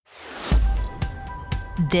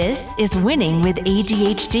This is Winning with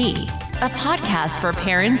ADHD, a podcast for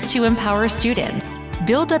parents to empower students.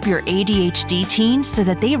 Build up your ADHD teens so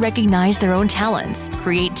that they recognize their own talents,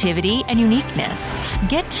 creativity, and uniqueness.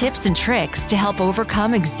 Get tips and tricks to help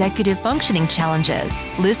overcome executive functioning challenges.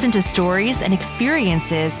 Listen to stories and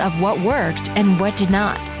experiences of what worked and what did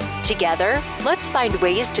not. Together, let's find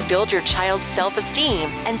ways to build your child's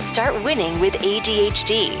self-esteem and start winning with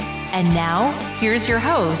ADHD. And now, here's your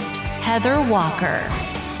host, Heather Walker.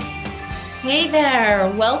 Hey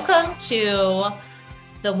there. Welcome to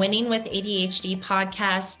the Winning with ADHD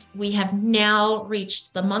podcast. We have now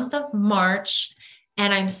reached the month of March,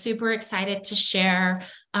 and I'm super excited to share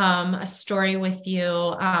a story with you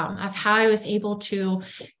of how I was able to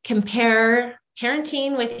compare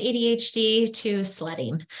parenting with ADHD to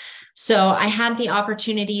sledding. So I had the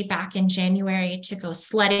opportunity back in January to go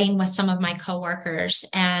sledding with some of my coworkers,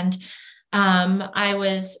 and I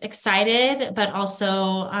was excited, but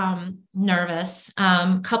also nervous.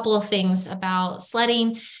 Couple of things about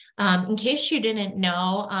sledding. In case you didn't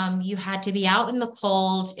know, you had to be out in the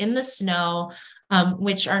cold, in the snow,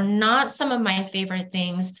 which are not some of my favorite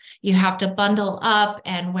things. You have to bundle up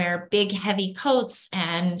and wear big, heavy coats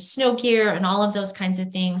and snow gear and all of those kinds of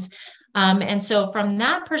things. And so from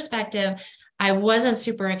that perspective, I wasn't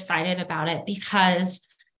super excited about it because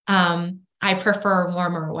I prefer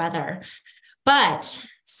warmer weather. But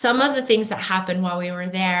some of the things that happened while we were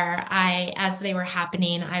there, as they were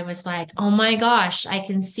happening, I was like, oh my gosh, I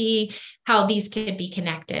can see how these could be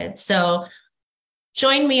connected. So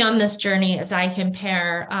join me on this journey as I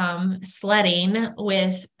compare sledding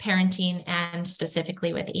with parenting and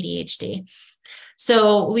specifically with ADHD.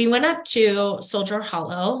 So we went up to Soldier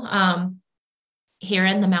Hollow here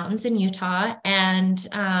in the mountains in Utah,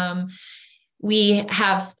 and we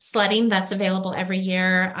have sledding that's available every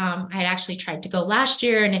year. I actually tried to go last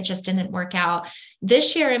year and it just didn't work out.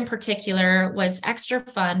 This year in particular was extra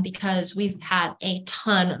fun because we've had a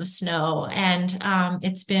ton of snow, and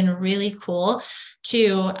it's been really cool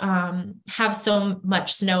to have so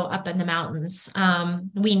much snow up in the mountains.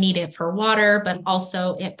 We need it for water, but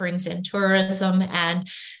also it brings in tourism, and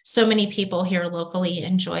so many people here locally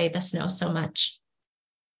enjoy the snow so much.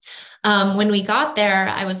 When we got there,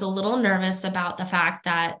 I was a little nervous about the fact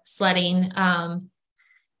that sledding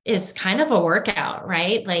is kind of a workout,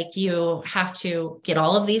 right? Like you have to get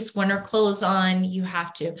all of these winter clothes on. You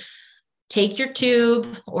have to take your tube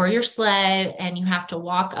or your sled and you have to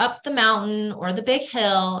walk up the mountain or the big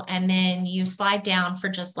hill, and then you slide down for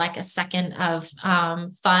just like a second of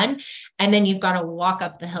fun. And then you've got to walk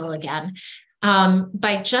up the hill again.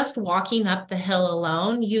 By just walking up the hill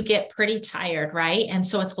alone, you get pretty tired, right? And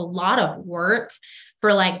so it's a lot of work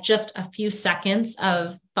for like just a few seconds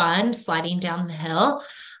of fun sliding down the hill.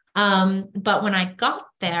 But when I got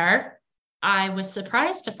there, I was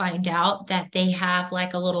surprised to find out that they have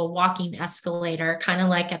like a little walking escalator, kind of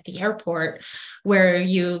like at the airport, where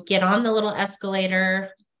you get on the little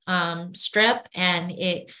escalator strip and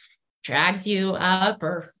it drags you up,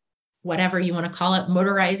 or whatever you want to call it,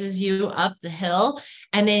 motorizes you up the hill,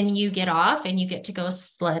 and then you get off and you get to go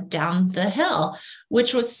sled down the hill,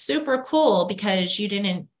 which was super cool because you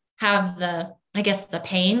didn't have the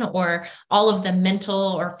pain or all of the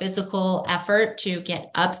mental or physical effort to get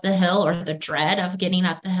up the hill, or the dread of getting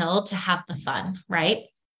up the hill to have the fun, right?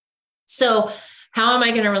 So how am I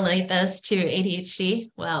going to relate this to ADHD?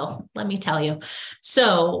 Well, let me tell you.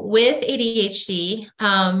 So with ADHD,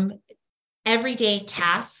 everyday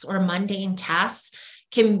tasks or mundane tasks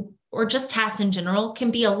or just tasks in general can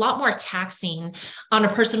be a lot more taxing on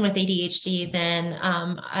a person with ADHD than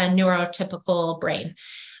a neurotypical brain.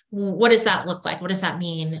 What does that look like? What does that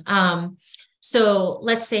mean? So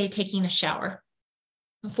let's say taking a shower.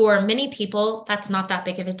 For many people, that's not that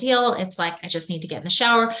big of a deal. It's like, I just need to get in the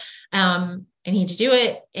shower. I need to do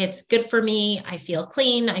it. It's good for me. I feel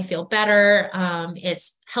clean. I feel better.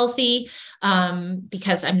 It's healthy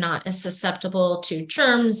because I'm not as susceptible to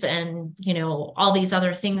germs and, all these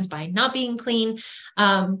other things by not being clean.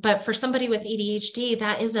 But for somebody with ADHD,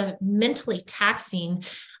 that is a mentally taxing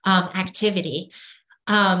activity.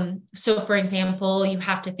 So for example, you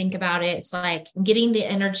have to think about it. It's like getting the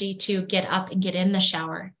energy to get up and get in the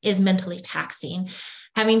shower is mentally taxing.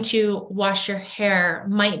 Having to wash your hair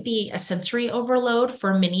might be a sensory overload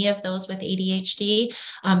for many of those with ADHD,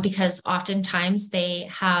 because oftentimes they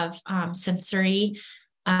have sensory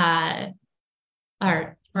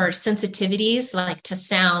or or sensitivities like to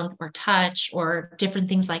sound or touch or different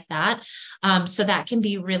things like that. So that can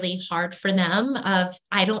be really hard for them of,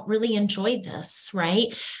 I don't really enjoy this, right?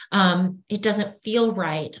 It doesn't feel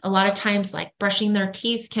right. A lot of times like brushing their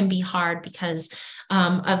teeth can be hard because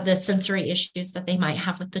of the sensory issues that they might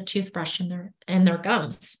have with the toothbrush and their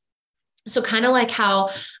gums. So kind of like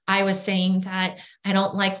how I was saying that I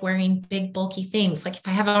don't like wearing big bulky things. Like if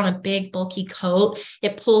I have on a big bulky coat,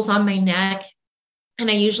 it pulls on my neck.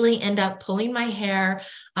 And I usually end up pulling my hair,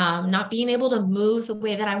 not being able to move the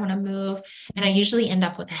way that I want to move. And I usually end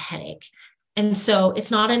up with a headache. And so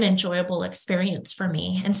it's not an enjoyable experience for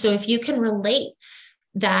me. And so if you can relate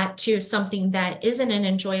that to something that isn't an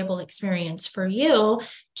enjoyable experience for you,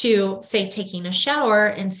 to say taking a shower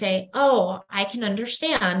and say, oh, I can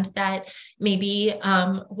understand that maybe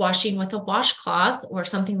washing with a washcloth or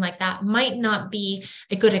something like that might not be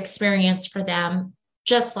a good experience for them.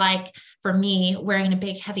 Just like for me, wearing a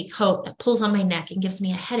big heavy coat that pulls on my neck and gives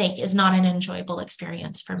me a headache is not an enjoyable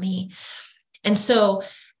experience for me. And so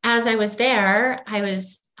as I was there, I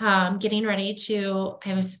was getting ready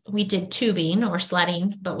we did tubing or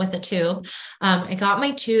sledding, but with a tube. I got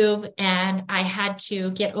my tube and I had to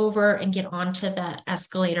get over and get onto the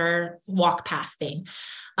escalator walk path thing.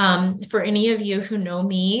 For any of you who know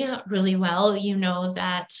me really well, you know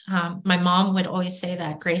that my mom would always say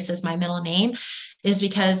that Grace is my middle name, is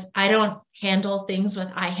because I don't handle things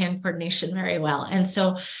with eye-hand coordination very well. And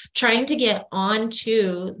so trying to get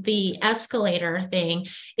onto the escalator thing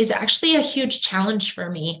is actually a huge challenge for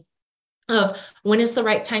me. Of when is the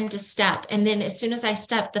right time to step. And then as soon as I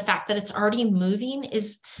step, the fact that it's already moving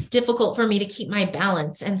is difficult for me to keep my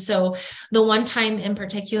balance. And so the one time in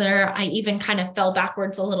particular, I even kind of fell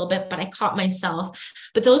backwards a little bit, but I caught myself.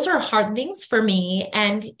 But those are hard things for me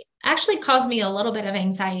and actually caused me a little bit of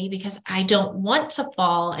anxiety because I don't want to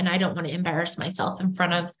fall and I don't want to embarrass myself in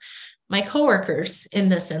front of my coworkers in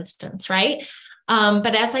this instance, right?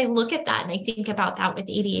 But as I look at that and I think about that with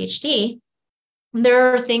ADHD,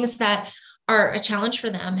 there are things that are a challenge for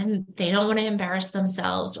them and they don't want to embarrass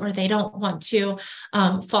themselves or they don't want to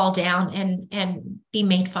fall down and be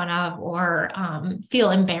made fun of or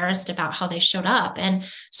feel embarrassed about how they showed up. And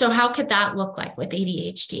so how could that look like with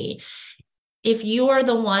ADHD? If you are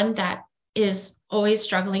the one that is always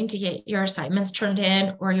struggling to get your assignments turned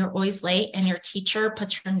in, or you're always late and your teacher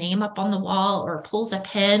puts your name up on the wall or pulls a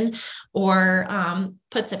pen or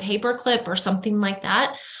puts a paper clip or something like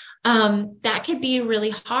that, that could be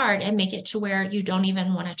really hard and make it to where you don't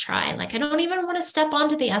even want to try. Like, I don't even want to step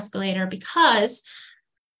onto the escalator because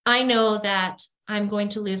I know that I'm going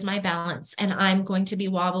to lose my balance and I'm going to be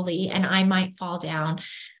wobbly and I might fall down.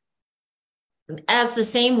 As the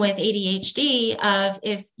same with ADHD, of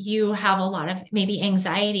if you have a lot of maybe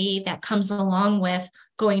anxiety that comes along with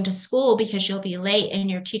going to school because you'll be late and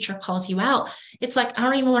your teacher calls you out, it's like, I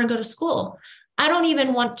don't even want to go to school. I don't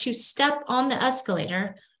even want to step on the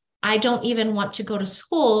escalator. I don't even want to go to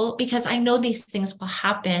school because I know these things will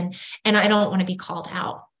happen and I don't want to be called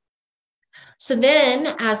out. So then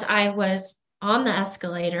as I was on the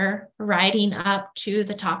escalator riding up to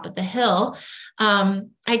the top of the hill,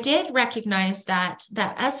 I did recognize that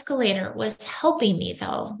that escalator was helping me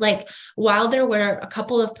though. Like while there were a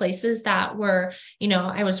couple of places that were,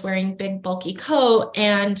 I was wearing big bulky coat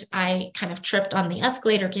and I kind of tripped on the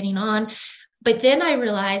escalator getting on. But then I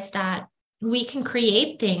realized that we can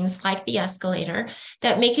create things like the escalator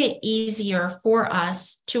that make it easier for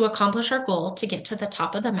us to accomplish our goal to get to the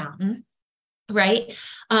top of the mountain, right?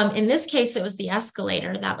 In this case, it was the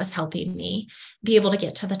escalator that was helping me be able to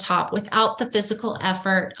get to the top without the physical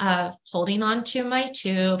effort of holding on to my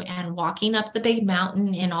tube and walking up the big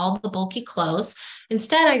mountain in all the bulky clothes.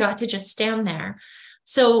 Instead, I got to just stand there.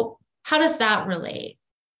 So how does that relate?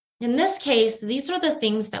 In this case, these are the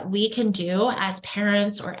things that we can do as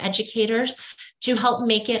parents or educators to help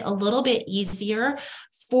make it a little bit easier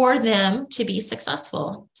for them to be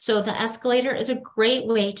successful. So the escalator is a great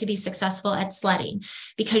way to be successful at sledding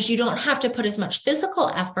because you don't have to put as much physical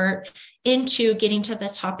effort into getting to the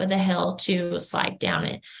top of the hill to slide down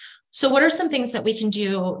it. So what are some things that we can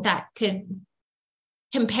do that could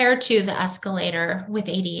compare to the escalator with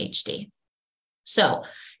ADHD? So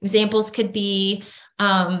examples could be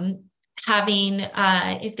having,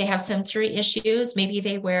 if they have sensory issues, maybe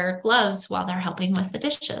they wear gloves while they're helping with the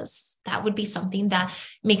dishes. That would be something that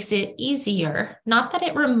makes it easier. Not that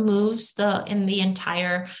it removes the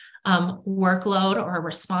entire workload or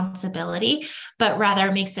responsibility, but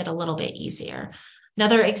rather makes it a little bit easier.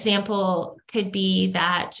 Another example could be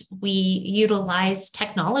that we utilize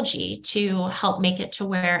technology to help make it to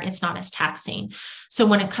where it's not as taxing. So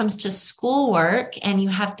when it comes to schoolwork and you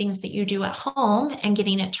have things that you do at home and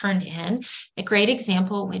getting it turned in, a great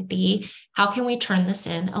example would be, how can we turn this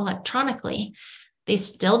in electronically? They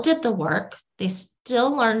still did the work. They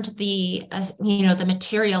still learned the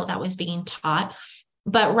material that was being taught.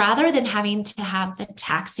 But rather than having to have the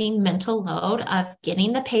taxing mental load of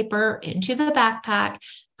getting the paper into the backpack,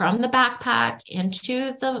 from the backpack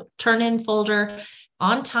into the turn-in folder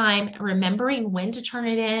on time, remembering when to turn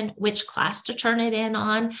it in, which class to turn it in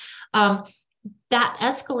on, that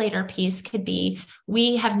escalator piece could be,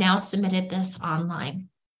 we have now submitted this online,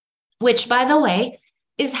 which, by the way,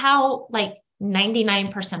 is how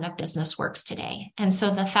 99% of business works today. And so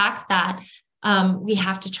the fact that we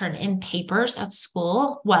have to turn in papers at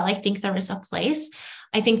school, while I think there is a place,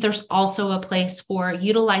 I think there's also a place for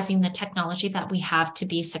utilizing the technology that we have to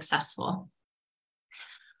be successful.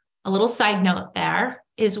 A little side note there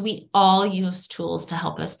is, we all use tools to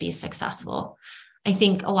help us be successful. I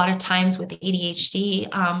think a lot of times with ADHD,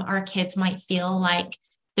 our kids might feel like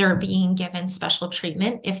they're being given special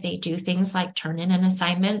treatment if they do things like turn in an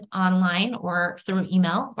assignment online or through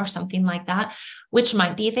email or something like that, which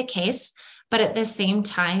might be the case. But at the same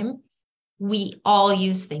time, we all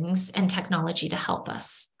use things and technology to help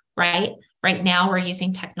us, right? Right now, we're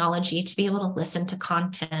using technology to be able to listen to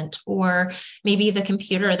content, or maybe the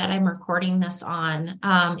computer that I'm recording this on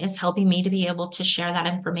is helping me to be able to share that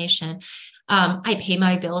information. I pay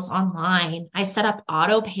my bills online. I set up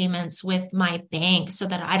auto payments with my bank so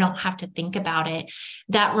that I don't have to think about it.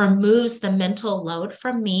 That removes the mental load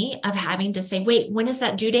from me of having to say, wait, when is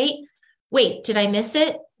that due date? Wait, did I miss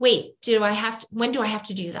it? Wait, when do I have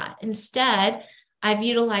to do that? Instead, I've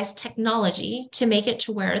utilized technology to make it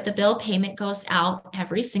to where the bill payment goes out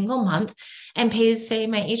every single month and pays, say,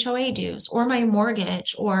 my HOA dues or my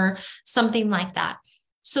mortgage or something like that.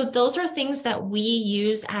 So those are things that we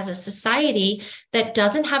use as a society that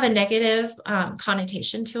doesn't have a negative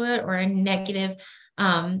connotation to it, or a negative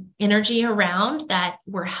energy around that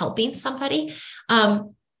we're helping somebody.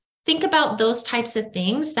 Think about those types of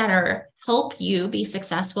things that help you be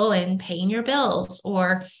successful in paying your bills,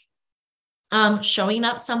 or showing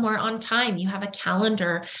up somewhere on time. You have a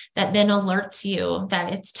calendar that then alerts you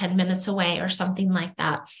that it's 10 minutes away or something like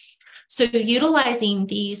that. So utilizing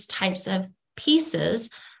these types of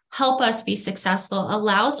pieces help us be successful,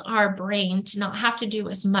 allows our brain to not have to do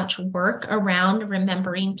as much work around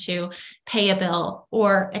remembering to pay a bill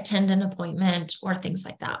or attend an appointment or things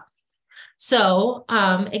like that. So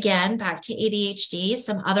again, back to ADHD,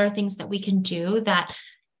 some other things that we can do that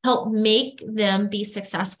help make them be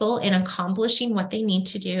successful in accomplishing what they need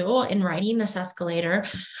to do in riding this escalator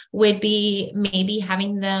would be maybe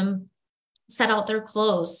having them set out their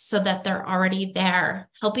clothes so that they're already there,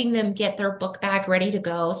 helping them get their book bag ready to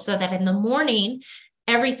go so that in the morning,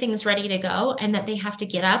 everything's ready to go, and that they have to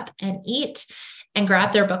get up and eat and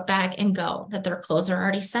grab their book bag and go, that their clothes are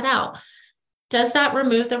already set out. Does that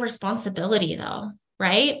remove the responsibility though,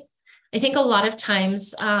 right? I think a lot of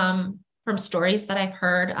times from stories that I've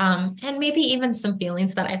heard, and maybe even some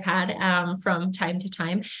feelings that I've had from time to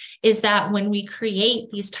time, is that when we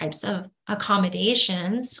create these types of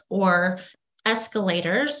accommodations or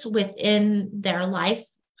escalators within their life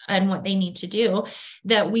and what they need to do,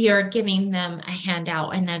 that we are giving them a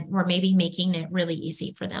handout, and that we're maybe making it really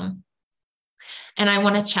easy for them. And I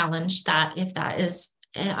want to challenge that if that is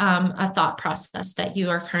a thought process that you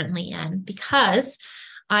are currently in, because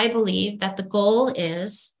I believe that the goal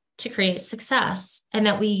is to create success, and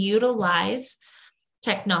that we utilize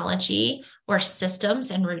technology or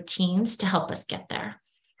systems and routines to help us get there.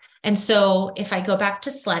 And so if I go back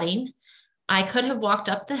to sledding, I could have walked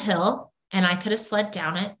up the hill and I could have sled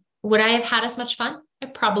down it. Would I have had as much fun? I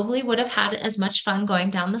probably would have had as much fun going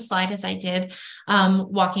down the slide as I did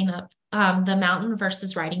walking up the mountain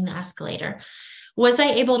versus riding the escalator. Was I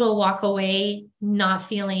able to walk away not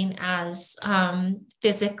feeling as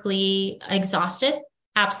physically exhausted?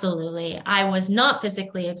 Absolutely. I was not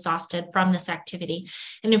physically exhausted from this activity.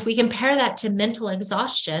 And if we compare that to mental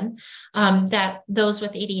exhaustion that those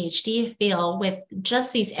with ADHD feel with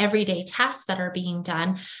just these everyday tasks that are being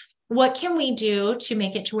done, what can we do to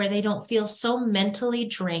make it to where they don't feel so mentally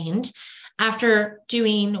drained after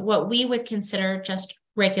doing what we would consider just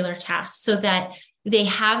regular tasks, so that they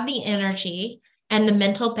have the energy and the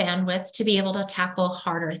mental bandwidth to be able to tackle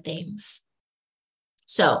harder things?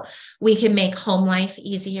 So we can make home life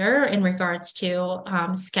easier in regards to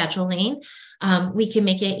scheduling. We can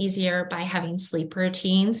make it easier by having sleep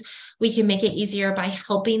routines. We can make it easier by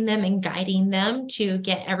helping them and guiding them to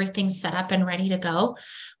get everything set up and ready to go.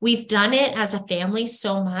 We've done it as a family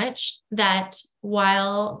so much that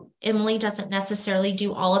while Emily doesn't necessarily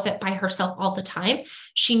do all of it by herself all the time,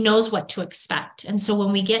 she knows what to expect. And so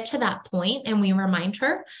when we get to that point and we remind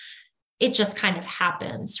her, it just kind of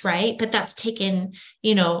happens, right? But that's taken,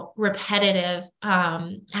 repetitive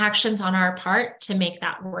actions on our part to make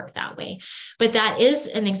that work that way. But that is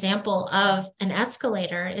an example of an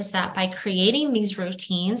escalator, is that by creating these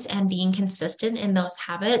routines and being consistent in those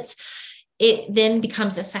habits, it then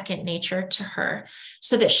becomes a second nature to her,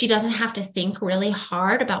 so that she doesn't have to think really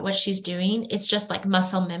hard about what she's doing. It's just like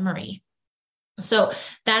muscle memory. So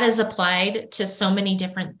that is applied to so many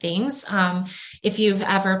different things. If you've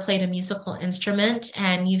ever played a musical instrument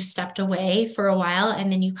and you've stepped away for a while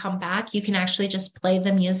and then you come back, you can actually just play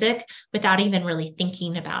the music without even really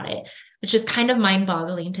thinking about it, which is kind of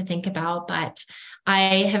mind-boggling to think about. But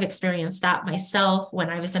I have experienced that myself when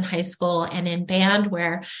I was in high school and in band,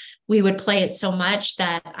 where we would play it so much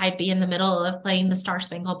that I'd be in the middle of playing the Star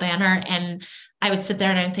Spangled Banner and I would sit there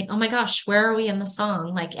and I'd think, oh my gosh, where are we in the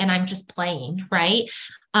song? And I'm just playing, right?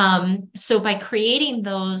 So by creating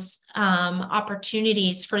those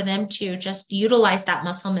opportunities for them to just utilize that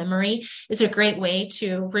muscle memory is a great way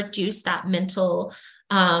to reduce that mental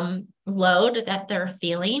load that they're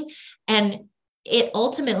feeling. And it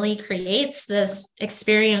ultimately creates this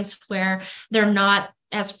experience where they're not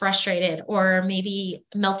as frustrated or maybe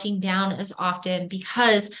melting down as often,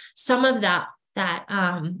 because some of that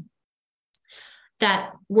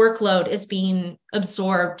workload is being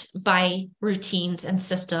absorbed by routines and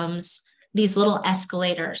systems, these little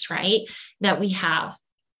escalators, right, that we have.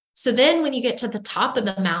 So then when you get to the top of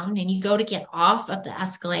the mountain and you go to get off of the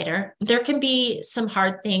escalator, there can be some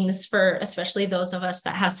hard things for especially those of us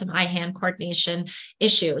that have some eye-hand coordination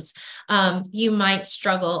issues. You might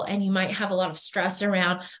struggle and you might have a lot of stress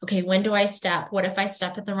around, okay, when do I step? What if I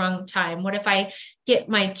step at the wrong time? What if I get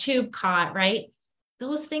my tube caught, right?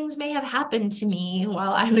 Those things may have happened to me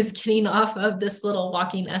while I was getting off of this little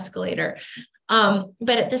walking escalator. But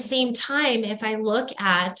at the same time, if I look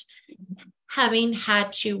at having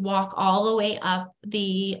had to walk all the way up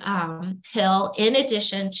the hill, in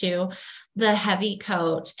addition to the heavy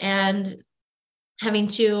coat and having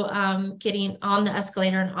to getting on the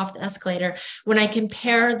escalator and off the escalator, when I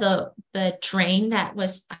compare the drain that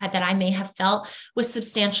I may have felt was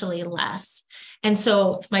substantially less. And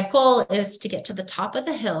so my goal is to get to the top of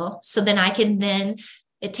the hill, so then I can then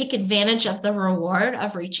take advantage of the reward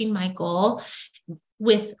of reaching my goal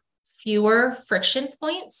with fewer friction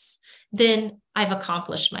points, then I've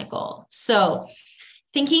accomplished my goal. So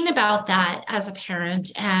thinking about that as a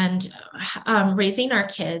parent and raising our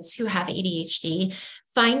kids who have ADHD,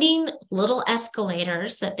 finding little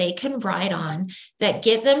escalators that they can ride on that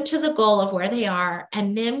get them to the goal of where they are,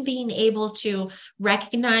 and then being able to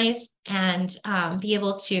recognize and be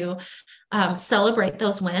able to celebrate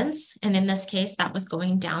those wins. And in this case, that was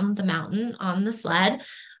going down the mountain on the sled,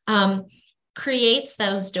 creates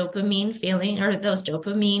those dopamine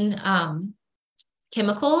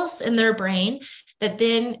chemicals in their brain that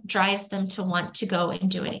then drives them to want to go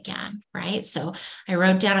and do it again, right? So I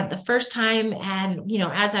rode down it the first time, and,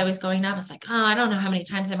 as I was going up, I was like, oh, I don't know how many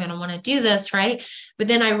times I'm going to want to do this, right? But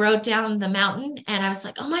then I rode down the mountain and I was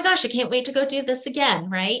like, oh my gosh, I can't wait to go do this again,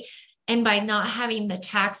 right? And by not having the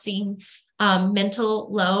taxing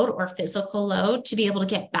mental load or physical load to be able to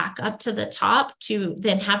get back up to the top to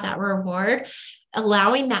then have that reward,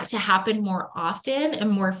 allowing that to happen more often and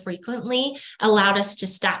more frequently allowed us to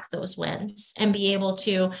stack those wins and be able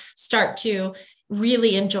to start to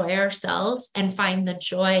really enjoy ourselves and find the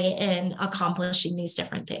joy in accomplishing these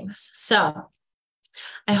different things. So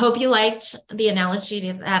I hope you liked the analogy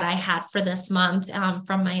that I had for this month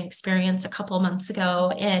from my experience a couple of months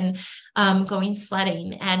ago in going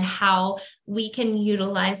sledding, and how we can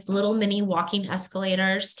utilize little mini walking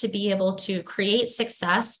escalators to be able to create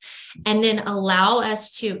success and then allow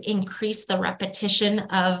us to increase the repetition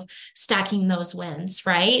of stacking those wins,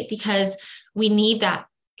 right? Because we need that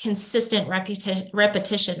consistent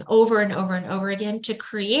repetition over and over and over again to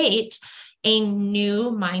create a new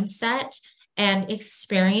mindset and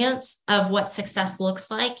experience of what success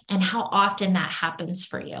looks like and how often that happens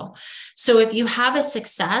for you. So if you have a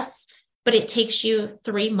success, but it takes you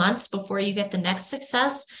 3 months before you get the next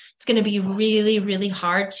success, it's going to be really, really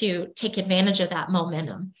hard to take advantage of that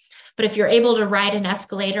momentum. But if you're able to ride an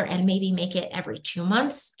escalator and maybe make it every 2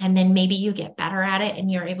 months, and then maybe you get better at it and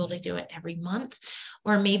you're able to do it every month,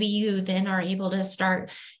 or maybe you then are able to start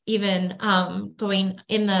even going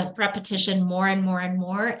in the repetition more and more and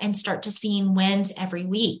more, and start to seeing wins every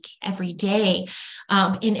week, every day,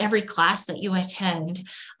 in every class that you attend,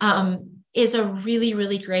 is a really,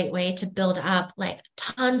 really great way to build up like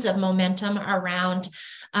tons of momentum around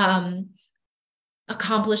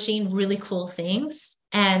accomplishing really cool things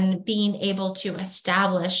and being able to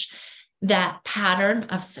establish that pattern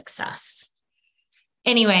of success.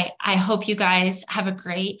 Anyway, I hope you guys have a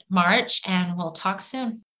great March, and we'll talk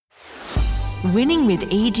soon. Winning with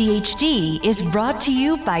ADHD is brought to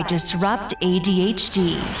you by Disrupt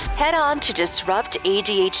ADHD. Head on to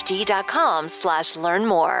disruptadhd.com/learn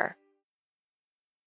more.